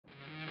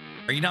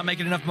Are you not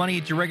making enough money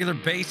at your regular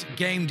base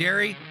game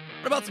dairy?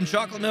 What about some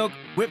chocolate milk,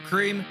 whipped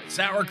cream,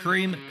 sour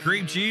cream,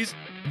 cream cheese?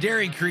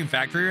 Dairy and Cream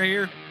Factory right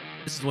here.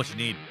 This is what you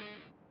need.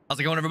 How's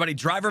it going, everybody?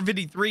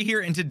 Driver53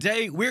 here, and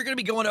today we're going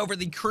to be going over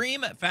the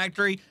Cream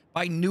Factory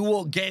by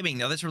Newell Gaming.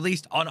 Now, this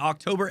released on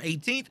October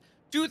 18th,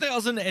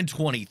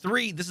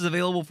 2023. This is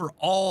available for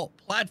all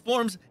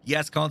platforms.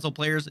 Yes, console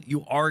players,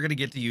 you are going to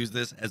get to use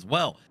this as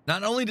well.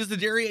 Not only does the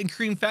Dairy and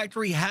Cream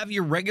Factory have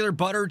your regular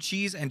butter,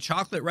 cheese, and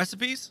chocolate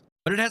recipes,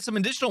 but it has some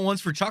additional ones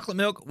for chocolate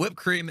milk, whipped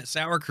cream,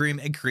 sour cream,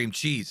 and cream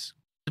cheese.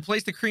 To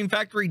place the Cream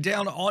Factory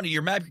down onto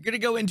your map, you're going to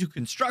go into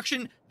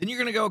construction, then you're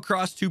going to go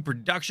across to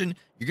production.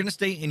 You're going to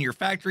stay in your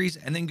factories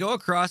and then go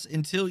across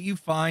until you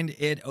find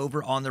it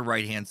over on the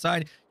right hand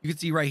side. You can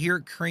see right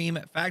here, Cream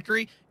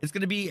Factory. It's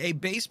going to be a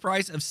base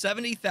price of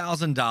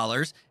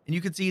 $70,000, and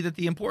you can see that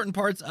the important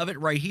parts of it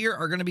right here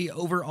are going to be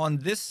over on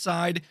this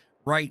side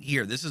right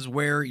here. This is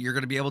where you're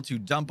going to be able to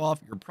dump off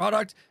your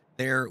product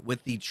there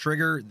with the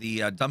trigger,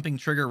 the dumping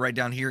trigger right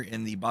down here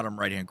in the bottom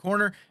right hand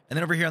corner. And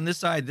then over here on this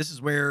side, this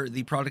is where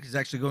the product is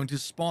actually going to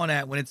spawn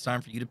at when it's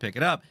time for you to pick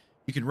it up.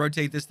 You can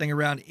rotate this thing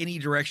around any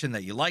direction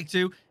that you like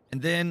to.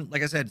 And then,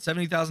 like I said,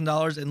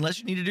 $70,000 unless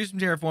you need to do some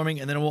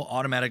terraforming, and then it will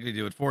automatically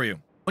do it for you.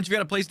 Once you've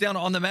got a place down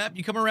on the map,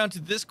 you come around to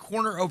this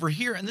corner over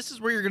here, and this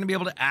is where you're going to be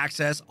able to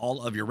access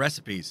all of your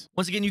recipes.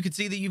 Once again, you can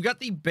see that you've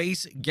got the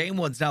base game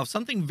ones. Now,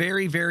 something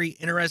very, very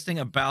interesting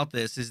about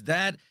this is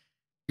that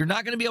you're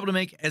not going to be able to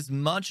make as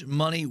much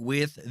money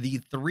with the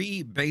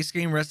 3 base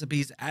game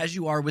recipes as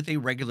you are with a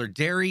regular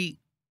dairy.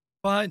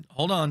 But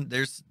hold on,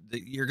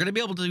 you're going to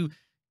be able to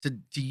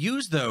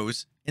use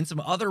those in some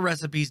other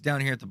recipes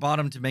down here at the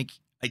bottom to make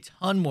a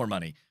ton more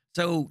money.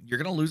 So you're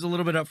going to lose a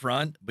little bit up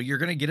front, but you're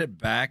going to get it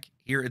back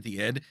here at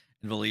the end.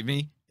 And believe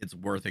me, it's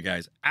worth it,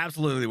 guys.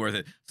 Absolutely worth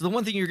it. So the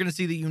one thing you're going to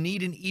see that you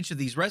need in each of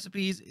these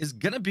recipes is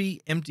going to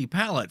be empty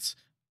pallets.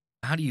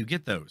 How do you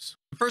get those?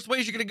 The first way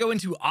is you're going to go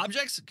into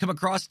objects, come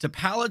across to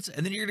pallets,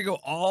 and then you're going to go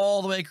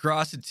all the way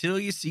across until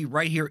you see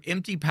right here,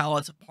 empty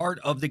pallets, part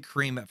of the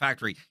Cream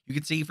Factory. You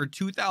can see for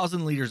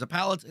 2,000 liters of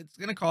pallets, it's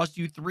going to cost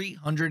you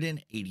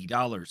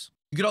 $380.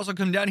 You could also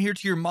come down here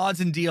to your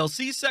mods and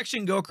DLC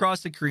section, go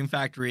across the Cream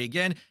Factory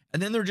again,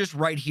 and then they're just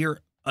right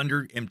here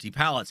under empty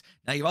pallets.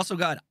 Now, you've also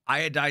got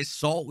iodized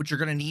salt, which you're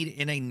going to need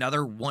in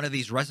another one of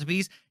these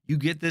recipes. You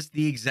get this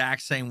the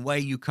exact same way.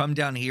 You come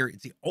down here.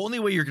 It's the only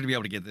way you're going to be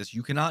able to get this.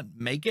 You cannot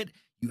make it.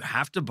 You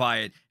have to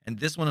buy it. And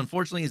this one,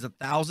 unfortunately, is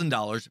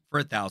 $1,000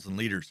 for 1,000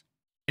 liters.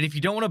 And if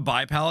you don't want to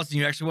buy pallets and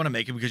you actually want to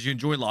make it because you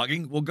enjoy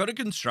logging, well, go to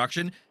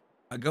construction,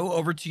 go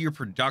over to your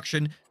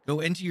production, go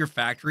into your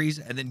factories,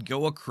 and then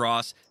go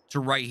across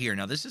to right here.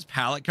 Now, this is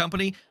Pallet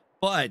Company,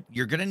 but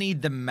you're going to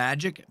need the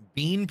Magic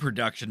Bean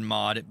Production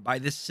mod by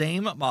the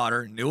same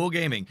modder, Newell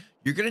Gaming.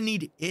 You're going to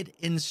need it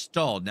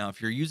installed. Now,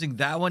 if you're using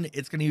that one,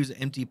 it's going to use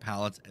empty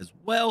pallets as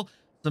well.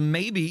 So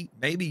maybe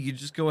you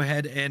just go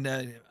ahead and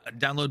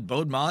download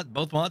both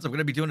mods. I'm going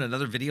to be doing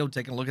another video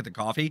taking a look at the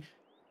coffee.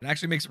 It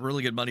actually makes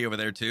really good money over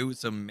there too.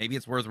 So maybe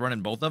it's worth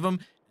running both of them.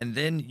 And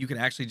then you can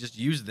actually just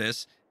use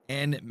this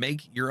and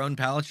make your own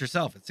pallets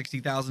yourself. At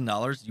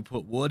 $60,000, you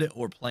put wood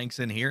or planks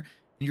in here,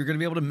 and you're going to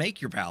be able to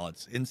make your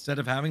pallets instead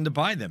of having to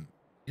buy them.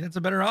 And it's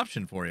a better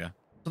option for you.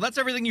 So that's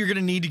everything you're going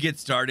to need to get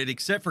started,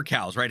 except for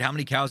cows, right? How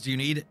many cows do you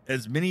need?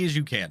 As many as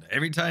you can.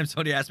 Every time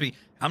somebody asks me,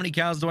 how many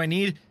cows do I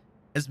need?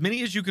 As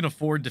many as you can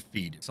afford to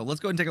feed. So let's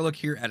go ahead and take a look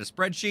here at a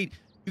spreadsheet.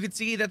 You can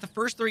see that the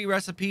first 3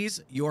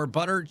 recipes, your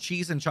butter,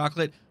 cheese, and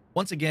chocolate,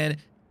 once again,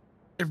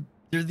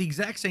 they're the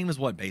exact same as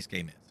what base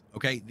game is.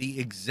 Okay,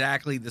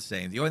 exactly the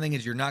same. The only thing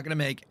is you're not going to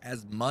make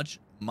as much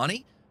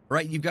money,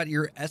 right? You've got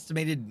your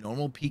estimated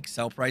normal peak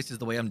sell price is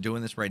the way I'm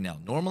doing this right now.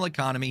 Normal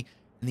economy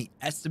and the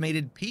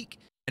estimated peak.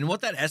 And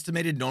what that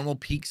estimated normal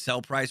peak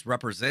sell price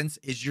represents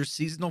is your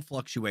seasonal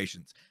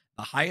fluctuations.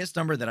 The highest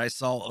number that I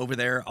saw over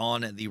there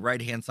on the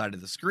right-hand side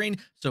of the screen.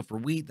 So for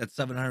wheat, that's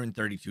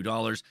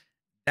 $732.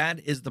 That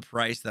is the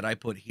price that I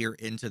put here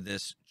into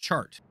this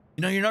chart.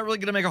 You know, you're not really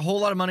going to make a whole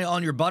lot of money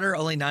on your butter,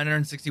 only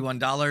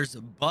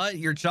 $961, but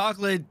your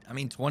chocolate, I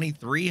mean,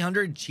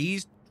 $2,300,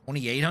 cheese,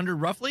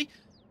 $2,800 roughly.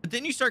 But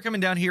then you start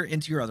coming down here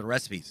into your other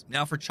recipes.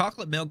 Now for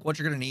chocolate milk, what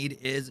you're going to need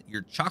is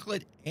your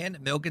chocolate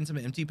and milk and some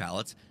empty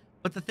pallets.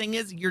 But the thing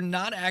is, you're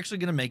not actually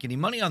going to make any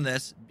money on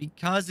this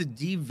because it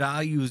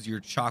devalues your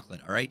chocolate,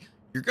 all right?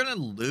 You're going to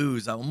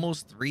lose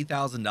almost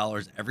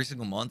 $3,000 every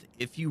single month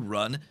if you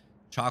run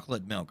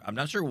chocolate milk. I'm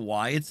not sure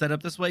why it's set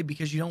up this way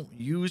because you don't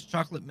use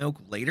chocolate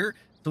milk later,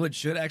 so it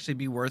should actually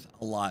be worth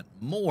a lot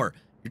more.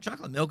 Your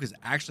chocolate milk is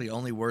actually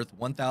only worth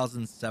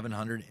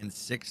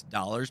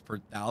 $1,706 per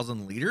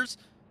 1,000 liters,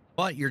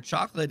 but your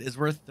chocolate is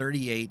worth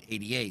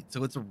 $38.88.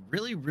 So it's a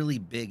really, really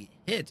big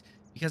hit.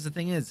 Because the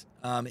thing is,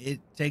 it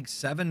takes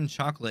 7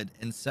 chocolate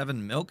and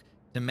 7 milk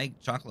to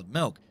make chocolate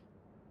milk.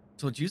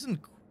 So it's using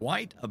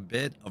quite a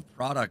bit of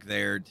product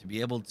there to be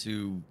able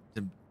to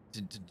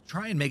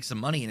try and make some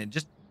money. And it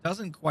just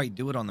doesn't quite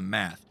do it on the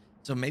math.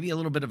 So maybe a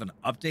little bit of an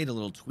update, a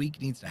little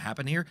tweak needs to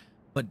happen here.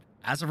 But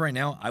As of right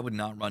now, I would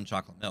not run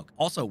chocolate milk.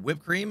 Also,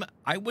 whipped cream,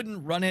 I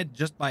wouldn't run it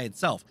just by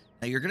itself.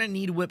 Now, you're going to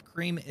need whipped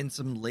cream in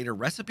some later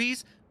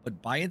recipes,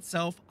 but by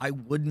itself, I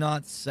would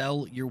not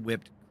sell your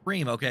whipped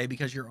cream, okay?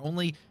 Because you're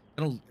only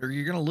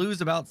you're gonna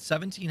lose about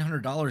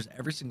 $1,700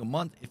 every single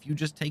month if you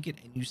just take it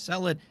and you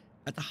sell it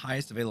at the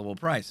highest available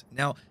price.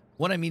 Now,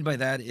 what I mean by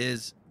that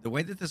is the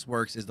way that this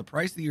works is the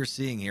price that you're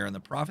seeing here and the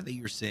profit that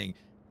you're seeing,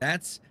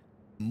 that's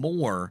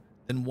more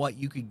than what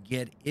you could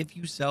get if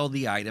you sell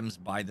the items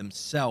by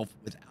themselves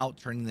without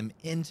turning them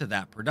into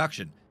that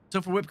production.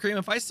 So for whipped cream,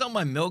 if I sell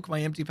my milk,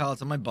 my empty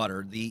pallets, and my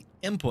butter, the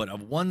input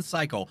of one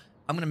cycle,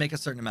 I'm going to make a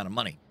certain amount of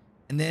money.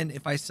 And then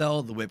if I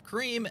sell the whipped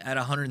cream at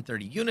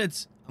 130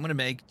 units, I'm going to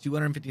make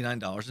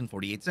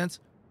 $259.48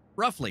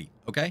 roughly.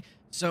 Okay.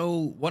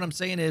 So what I'm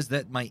saying is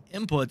that my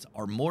inputs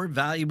are more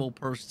valuable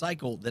per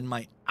cycle than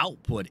my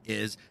output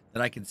is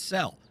that I can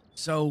sell.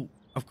 So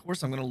of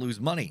course I'm going to lose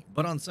money,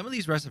 but on some of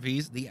these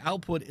recipes, the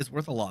output is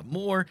worth a lot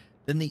more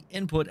than the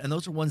input. And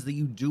those are ones that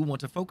you do want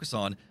to focus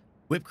on.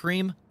 Whipped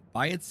cream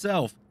by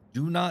itself,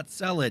 do not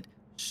sell it,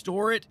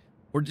 store it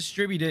or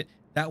distribute it.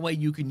 That way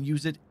you can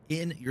use it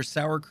in your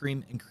sour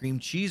cream and cream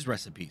cheese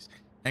recipes.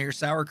 Now your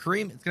sour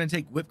cream, it's going to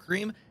take whipped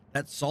cream,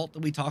 that salt that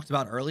we talked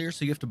about earlier.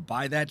 So you have to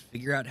buy that,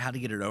 figure out how to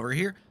get it over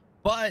here.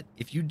 But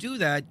if you do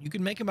that, you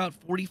can make about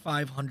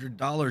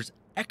 $4,500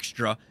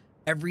 extra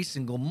every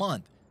single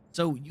month.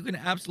 So you can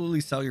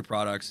absolutely sell your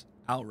products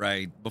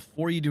outright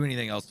before you do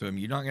anything else to them.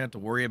 You're not going to have to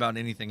worry about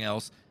anything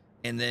else.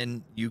 And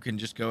then you can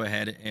just go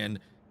ahead and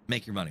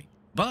make your money.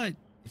 But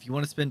if you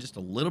want to spend just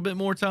a little bit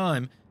more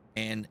time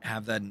and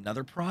have that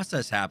another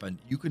process happen,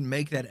 you can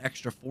make that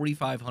extra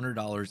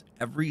 $4,500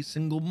 every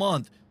single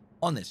month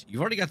on this. You've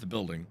already got the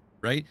building,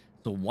 right?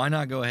 So why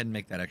not go ahead and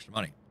make that extra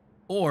money?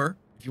 Or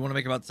if you want to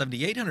make about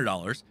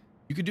 $7,800,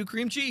 you could do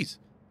cream cheese,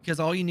 because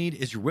all you need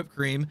is your whipped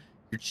cream,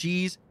 your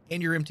cheese,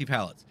 and your empty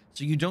pallets.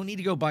 So you don't need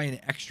to go buy an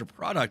extra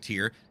product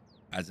here,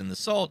 as in the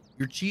salt.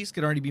 Your cheese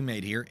could already be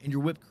made here, and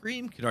your whipped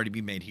cream could already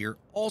be made here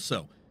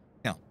also.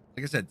 Now,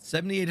 like I said,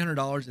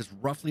 $7,800 is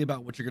roughly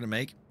about what you're going to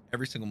make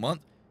every single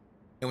month.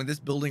 And with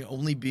this building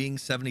only being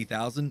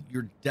 70,000,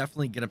 you're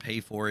definitely going to pay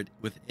for it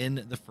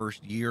within the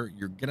first year.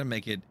 You're going to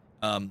make it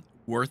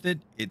worth it.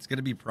 It's going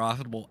to be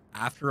profitable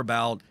after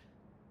about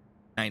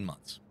 9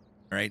 months.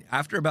 All right.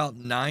 After about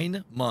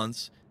 9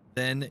 months,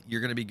 then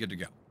you're going to be good to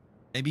go.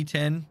 Maybe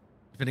 10,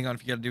 depending on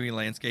if you got to do any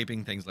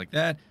landscaping, things like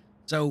that.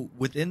 So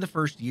within the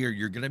first year,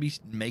 you're going to be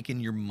making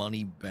your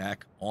money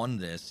back on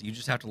this. You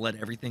just have to let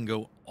everything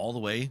go all the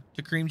way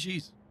to cream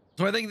cheese.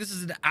 So I think this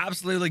is an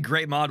absolutely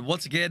great mod.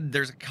 Once again,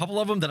 there's a couple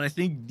of them that I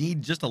think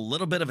need just a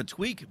little bit of a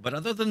tweak, but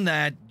other than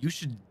that, you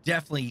should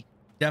definitely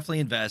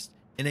invest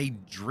in a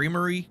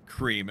Dreamery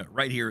Cream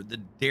right here, the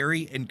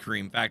Dairy and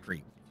Cream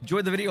Factory.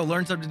 Enjoyed the video,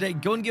 learned something today,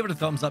 go and give it a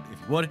thumbs up if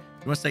you would. If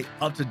you want to stay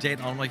up to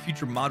date on my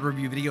future mod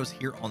review videos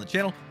here on the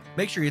channel,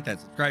 make sure you hit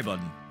that subscribe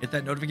button, hit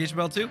that notification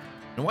bell too.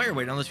 And while you're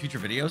waiting on those future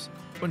videos,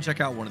 go and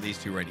check out one of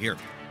these two right here.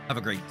 Have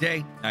a great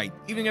day, night,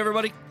 evening,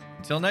 everybody.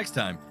 Until next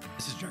time,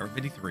 this is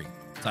Driver53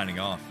 signing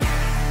off.